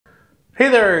Hey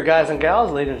there, guys and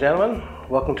gals, ladies and gentlemen.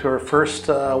 Welcome to our first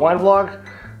wine vlog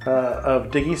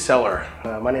of Diggy's Cellar.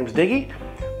 My name is Diggy.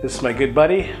 This is my good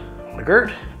buddy,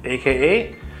 McGurt,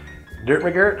 aka Dirt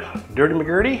McGurt, Dirty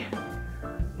McGurty,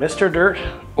 Mr. Dirt,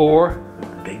 or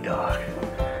Big Dog.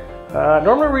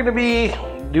 Normally we're going to be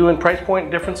doing price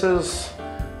point differences,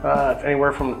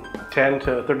 anywhere from $10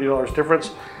 to $30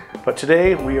 difference. But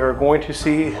today we are going to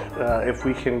see if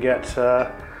we can get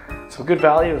some good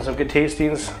value and some good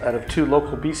tastings out of two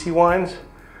local BC wines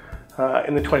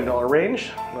in the $20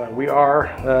 range. We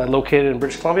are located in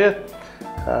British Columbia.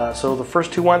 So the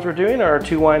first two wines we're doing are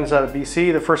two wines out of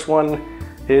BC. The first one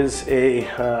is a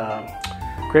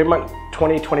Grapemont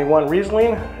 2021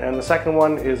 Riesling, and the second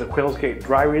one is a Quails Gate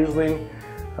Dry Riesling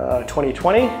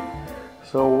 2020.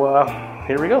 So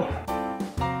here we go.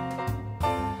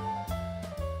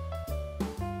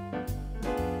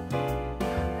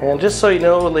 And just so you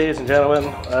know, ladies and gentlemen,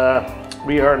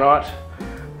 we are not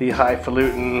the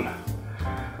highfalutin,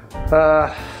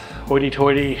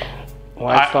 hoity-toity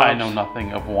wine snobs. I know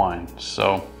nothing of wine,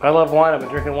 so. I love wine. I've been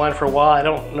drinking wine for a while. I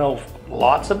don't know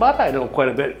lots about it. I know quite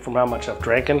a bit from how much I've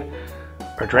drank.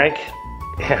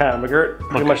 Yeah, McGurt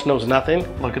pretty much knows nothing.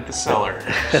 Look at the cellar.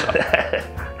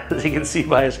 As you can see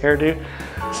by his hairdo.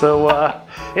 So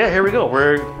yeah, here we go.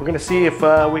 We're gonna see if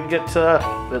we can get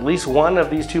at least one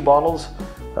of these two bottles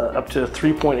up to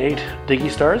 3.8 Diggy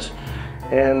stars.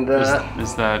 And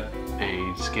is that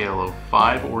a scale of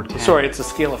 5 or 10? Sorry, it's a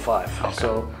scale of 5. Okay.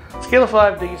 So scale of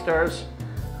 5 Diggy stars.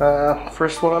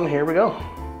 First one, here we go.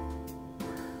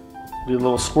 Do a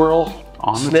little swirl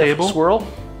on the table. Swirl.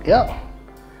 Yeah.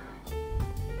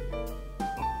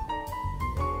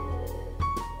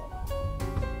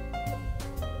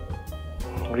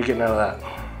 What are you getting out of that?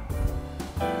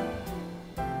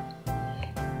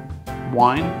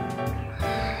 Wine?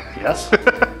 Yes. I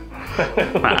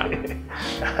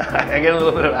get a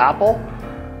little bit of apple.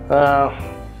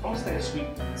 Almost like a sweet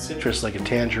citrus, like a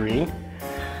tangerine.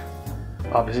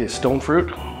 Obviously a stone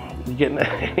fruit. You getting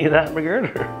any of that,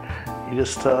 McGurt? Or you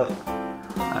just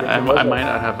I might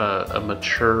not have a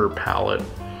mature palate. A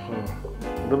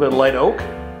little bit of light oak.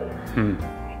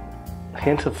 A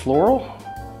hint of floral.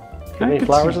 Any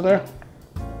flowers in there?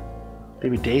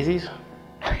 Maybe daisies?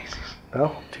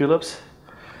 No? Tulips?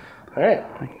 All right,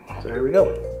 so here we go.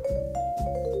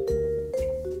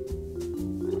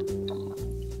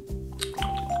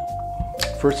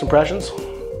 First impressions?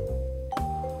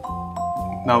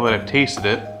 Now that I've tasted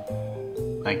it,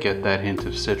 I get that hint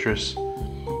of citrus.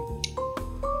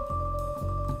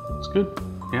 It's good,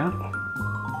 yeah.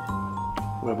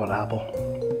 What about apple?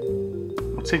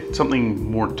 I'd say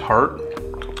something more tart.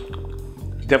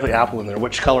 Definitely apple in there.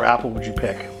 Which color apple would you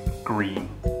pick? Green.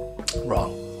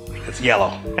 Wrong. It's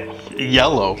yellow.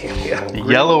 Yellow. Yeah,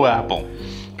 yellow apple.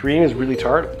 Green is really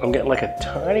tart. I'm getting like a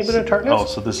tiny bit of tartness. Oh,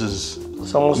 so this is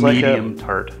it's almost medium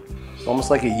tart. It's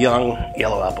almost like a young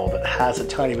yellow apple that has a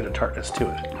tiny bit of tartness to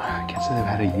it. I can't say I've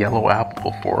had a yellow apple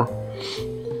before.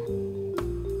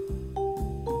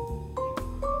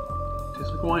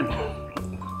 Tastes like wine.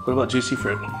 What about juicy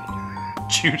fruit?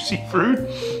 Juicy fruit?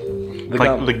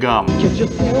 The gum. Get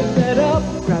yourself set up,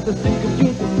 grab a stick of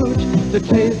juicy fruit. The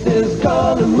taste is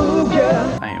gonna move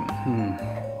ya. I am.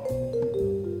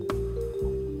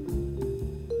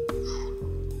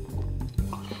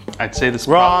 I'd say this.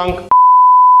 Wrong.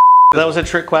 That was a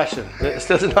trick question. This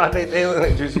does not taste anything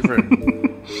like juicy fruit.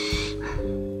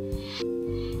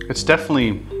 It's definitely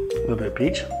a little bit of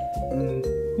peach.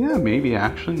 Yeah, maybe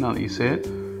actually. Now that you say it,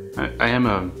 I am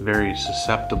a very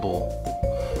susceptible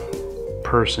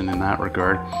person in that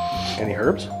regard. Any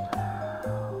herbs?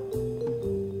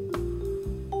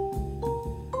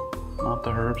 Not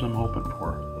the herbs I'm hoping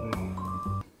for.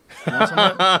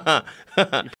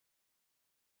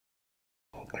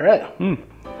 All right.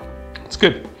 It's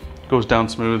good. Goes down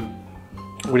smooth.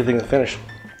 What do you think of the finish?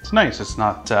 It's nice. It's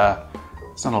not a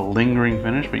lingering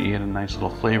finish, but you get a nice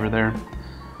little flavor there.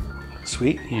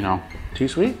 Sweet? You know. Too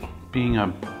sweet? Being a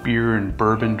beer and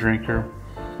bourbon drinker,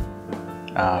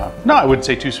 no, I wouldn't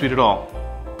say too sweet at all.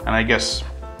 And I guess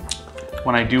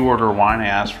when I do order wine, I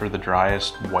ask for the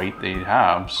driest white they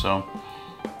have, so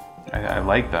I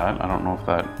like that. I don't know if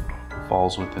that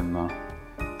falls within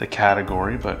the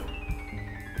category, but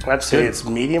I'd say it's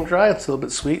medium dry. It's a little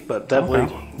bit sweet, but definitely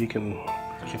you can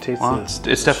taste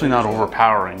it's definitely not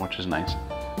overpowering, which is nice.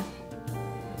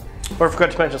 Or I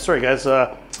forgot to mention, sorry guys,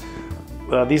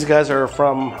 these guys are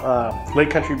from Lake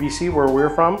Country, BC, where we're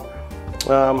from.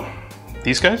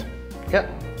 These guys? Yeah.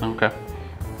 Okay.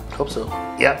 Hope so.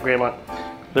 Yeah, Grapemont.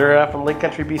 They're from Lake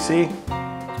Country, BC.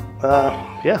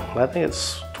 Yeah, I think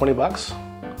it's $20.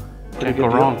 Can't go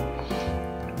wrong.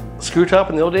 screw top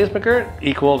in the old days, McGurt,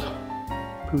 equaled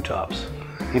poo tops.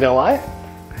 You know why?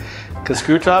 Because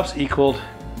screw tops equaled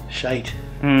shite.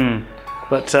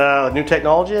 But new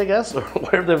technology, I guess, or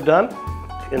whatever they've done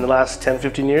in the last 10,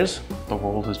 15 years. The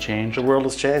world has changed. The world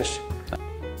has changed.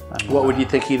 What would you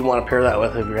think you'd want to pair that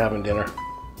with if you're having dinner?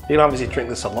 You can obviously drink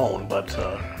this alone, but...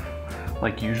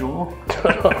 like usual?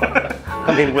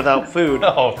 I mean, without food.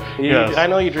 Oh, yes. I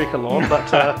know you drink alone,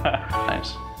 but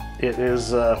nice. it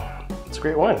is it's a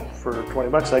great wine for 20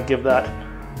 bucks. I'd give that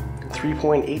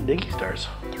 3.8 Diggy stars.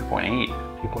 3.8.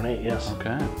 3.8, yes.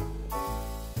 Okay.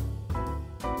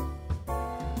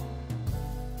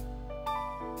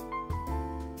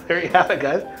 There you have it,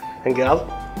 guys and gals.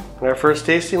 In our first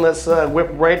tasting, let's whip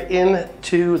right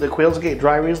into the Quails Gate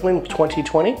Dry Riesling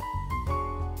 2020.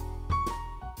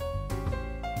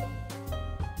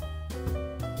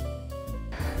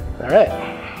 All right.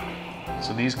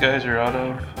 So these guys are out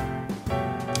of?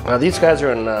 These guys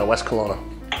are in West Kelowna.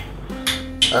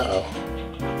 Uh-oh.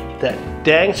 That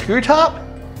dang screw top?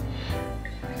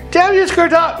 Damn you, screw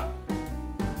top!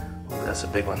 Ooh, that's a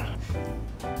big one.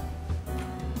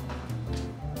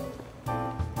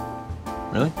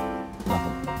 Really?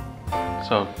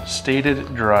 So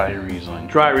stated dry Riesling.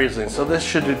 Dry Riesling. So this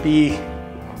should be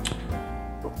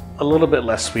a little bit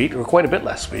less sweet, or quite a bit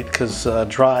less sweet, because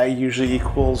dry usually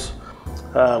equals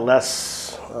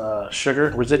less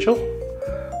sugar residual,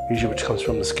 usually which comes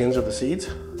from the skins or the seeds.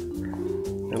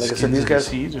 And like I said, these guys.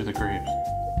 The seeds or the grapes?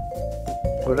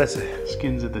 What did I say?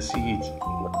 Skins of the seeds.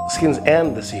 Skins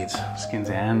and the seeds. Skins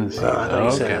and the seeds. I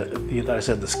thought you thought I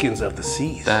said the skins of the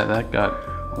seeds. That got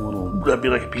a little. That'd be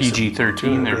like a piece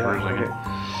PG-13 there for a second. Okay.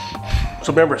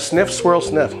 So remember, sniff, swirl,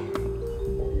 sniff.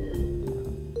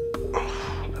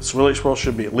 That swirly swirl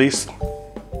should be at least,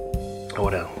 oh,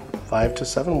 what now? 5 to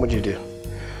 7? What'd you do?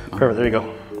 Perfect. There you go.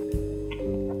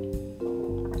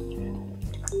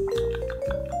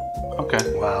 Okay.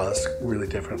 Wow, that's really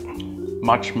different.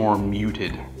 Much more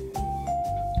muted.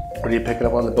 What are you picking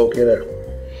up on the bouquet there?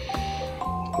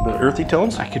 A bit of earthy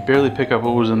tones? I could barely pick up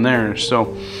what was in there,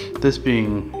 so this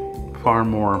being far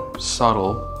more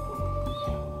subtle,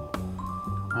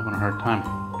 I'm having a hard time.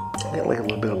 I get like a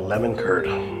little bit of lemon curd.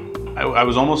 I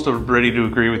was almost ready to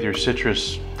agree with your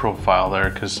citrus profile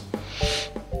there, because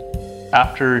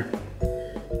after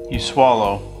you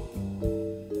swallow,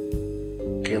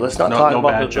 okay, let's not talk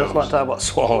about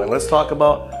swallowing. Let's talk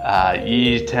about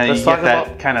you get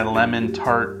that kind of lemon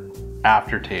tart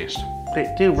aftertaste.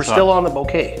 hey, dude, we're still on the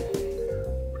bouquet.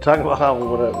 We're talking about how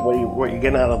what you're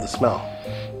getting out of the smell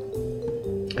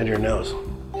and your nose.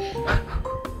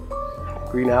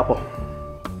 Green apple.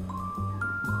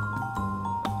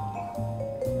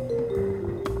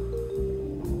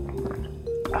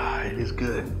 It is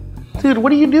good. Dude,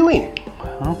 what are you doing?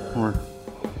 Well, we're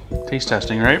taste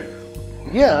testing, right?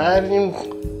 Yeah, I mean,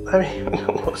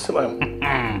 most of my...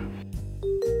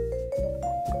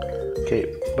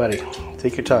 Okay, buddy,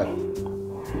 take your time.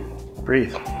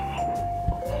 Breathe.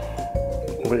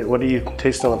 What do you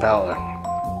taste on the palate there?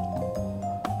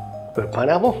 Bit of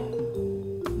pineapple?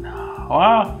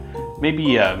 Well,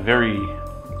 maybe very...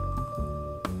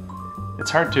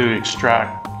 It's hard to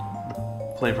extract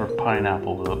the flavor of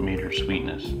pineapple without major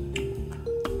sweetness.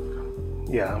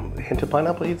 Yeah, a hint of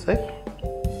pineapple, you'd say?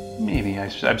 Maybe.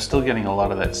 I'm still getting a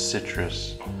lot of that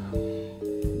citrus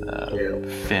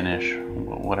finish,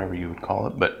 whatever you would call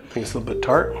it, but... I think it's a little bit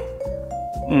tart?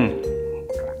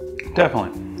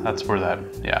 Definitely. That's where that,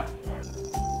 yeah.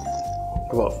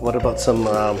 What about some...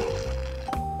 I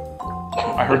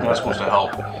heard that's supposed to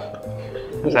help.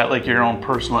 Is that like your own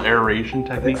personal aeration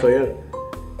technique? I think so, yeah.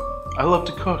 I love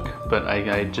to cook, but I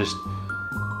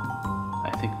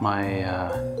think my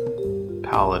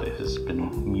palate has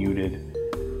been muted.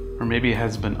 Or maybe it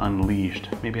has been unleashed.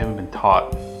 Maybe I haven't been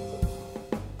taught.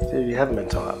 Dude, you haven't been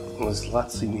taught. There's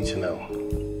lots you need to know.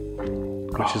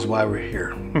 Which is why we're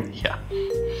here. Yeah.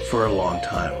 For a long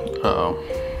time. Uh-oh.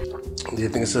 Do you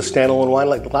think it's a standalone wine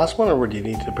like the last one, or do you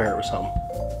need to pair it with something?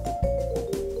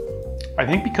 I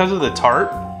think because of the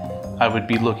tart, I would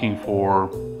be looking for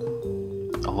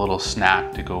a little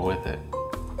snack to go with it.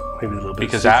 Maybe a little bit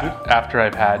because of sushi? After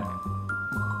I've had,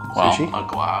 well, sushi? a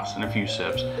glass and a few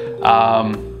sips,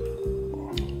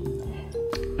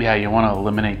 yeah, you want to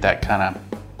eliminate that kind of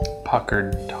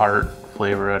puckered tart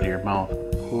flavor out of your mouth.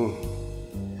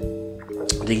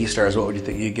 Diggy stars, what would you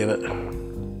think you'd give it?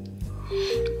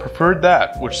 Preferred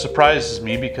that, which surprises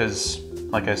me because,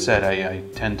 like I said, I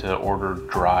tend to order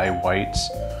dry whites.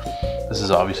 This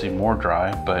is obviously more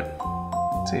dry, but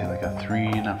I'd say like a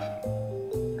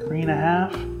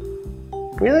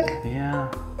 3.5. Really? Yeah.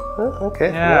 Oh,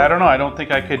 okay. Yeah, I don't know. I don't think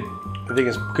I could. I think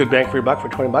it's good bang for your buck for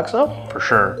 20 bucks though? For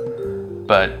sure.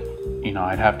 But, you know,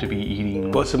 I'd have to be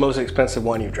eating What's the most expensive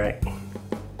wine you've drank?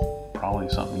 probably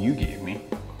something you gave me.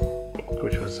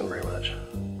 Which wasn't very much.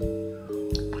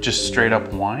 Just straight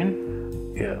up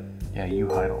wine? Yeah. Yeah, you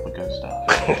hide all the good stuff.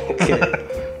 Okay.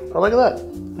 Oh, look at that.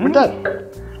 We're done.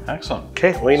 Excellent.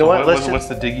 Okay, well, you know what? What's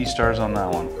the Diggy stars on that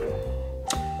one?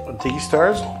 Diggy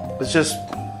stars? Let's just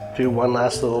do one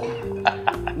last little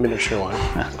miniature one.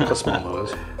 Look how small that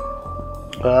is.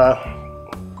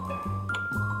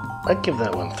 I'd give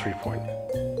that one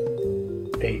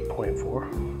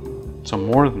 3.8.4. So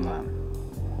more than that.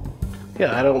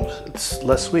 Yeah, it's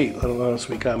less sweet. I don't know, a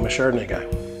sweet guy. I'm a Chardonnay guy.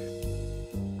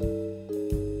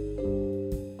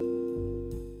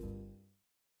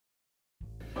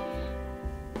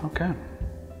 Okay.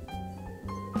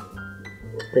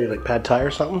 Maybe like pad thai or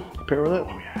something? Pair with it?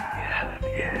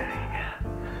 Yeah.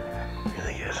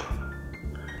 Really good.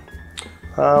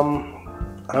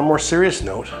 On a more serious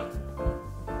note,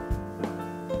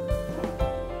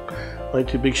 I'd like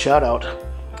to big shout out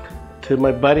to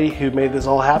my buddy who made this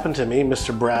all happen to me,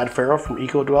 Mr. Brad Farrell from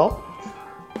EcoDwell.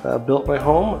 Built my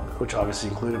home, which obviously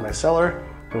included my cellar,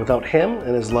 and without him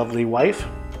and his lovely wife,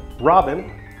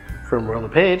 Robin from Royal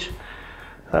LePage,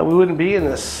 we wouldn't be in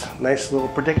this nice little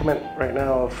predicament right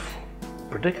now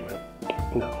predicament?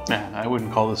 No. Yeah, I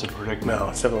wouldn't call this a predicament. No,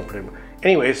 it's definitely a predicament.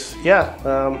 Anyways, yeah,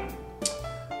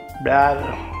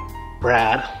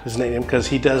 Brad is named because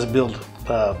he does build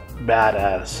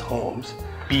badass homes.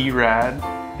 B-Rad.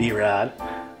 B-Rad.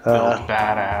 Builds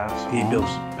badass. He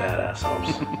builds badass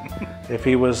homes. If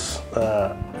he was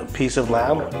a piece of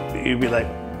lamb, you'd be like,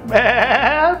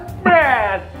 Brad.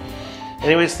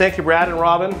 Anyways, thank you, Brad and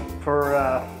Robin, for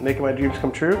making my dreams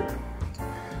come true.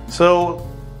 So,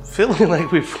 feeling like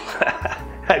we've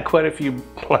had quite a few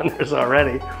blunders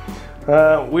already,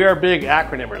 we are big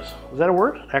acronymers. Is that a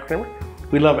word? Acronym?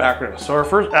 We love acronyms. So our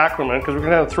first acronym, because we're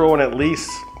going to throw in at least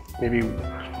maybe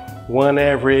one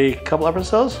every couple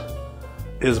episodes,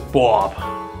 is BOB.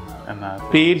 And that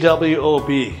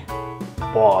B-W-O-B.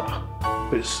 BOB.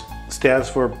 Which stands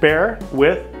for Bear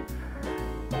with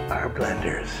Our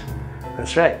Blenders.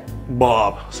 That's right.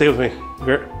 Bob. Say it with me.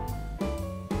 Gert.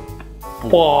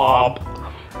 Bob.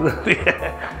 All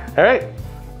right.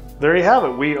 There you have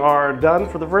it. We are done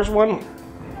for the first one.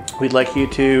 We'd like you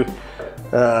to,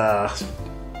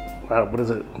 what is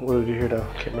it? What did you hear now?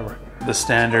 I can't remember. the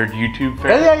standard YouTube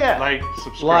fare. Yeah. Like,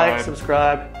 subscribe. Like,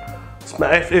 subscribe.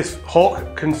 Smash. If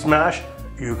Hulk can smash,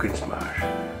 you can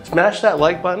smash. Smash that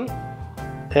like button.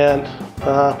 And,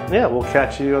 yeah, we'll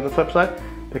catch you on the flip side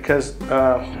because,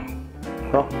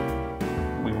 well,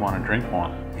 We want to drink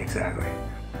more. exactly.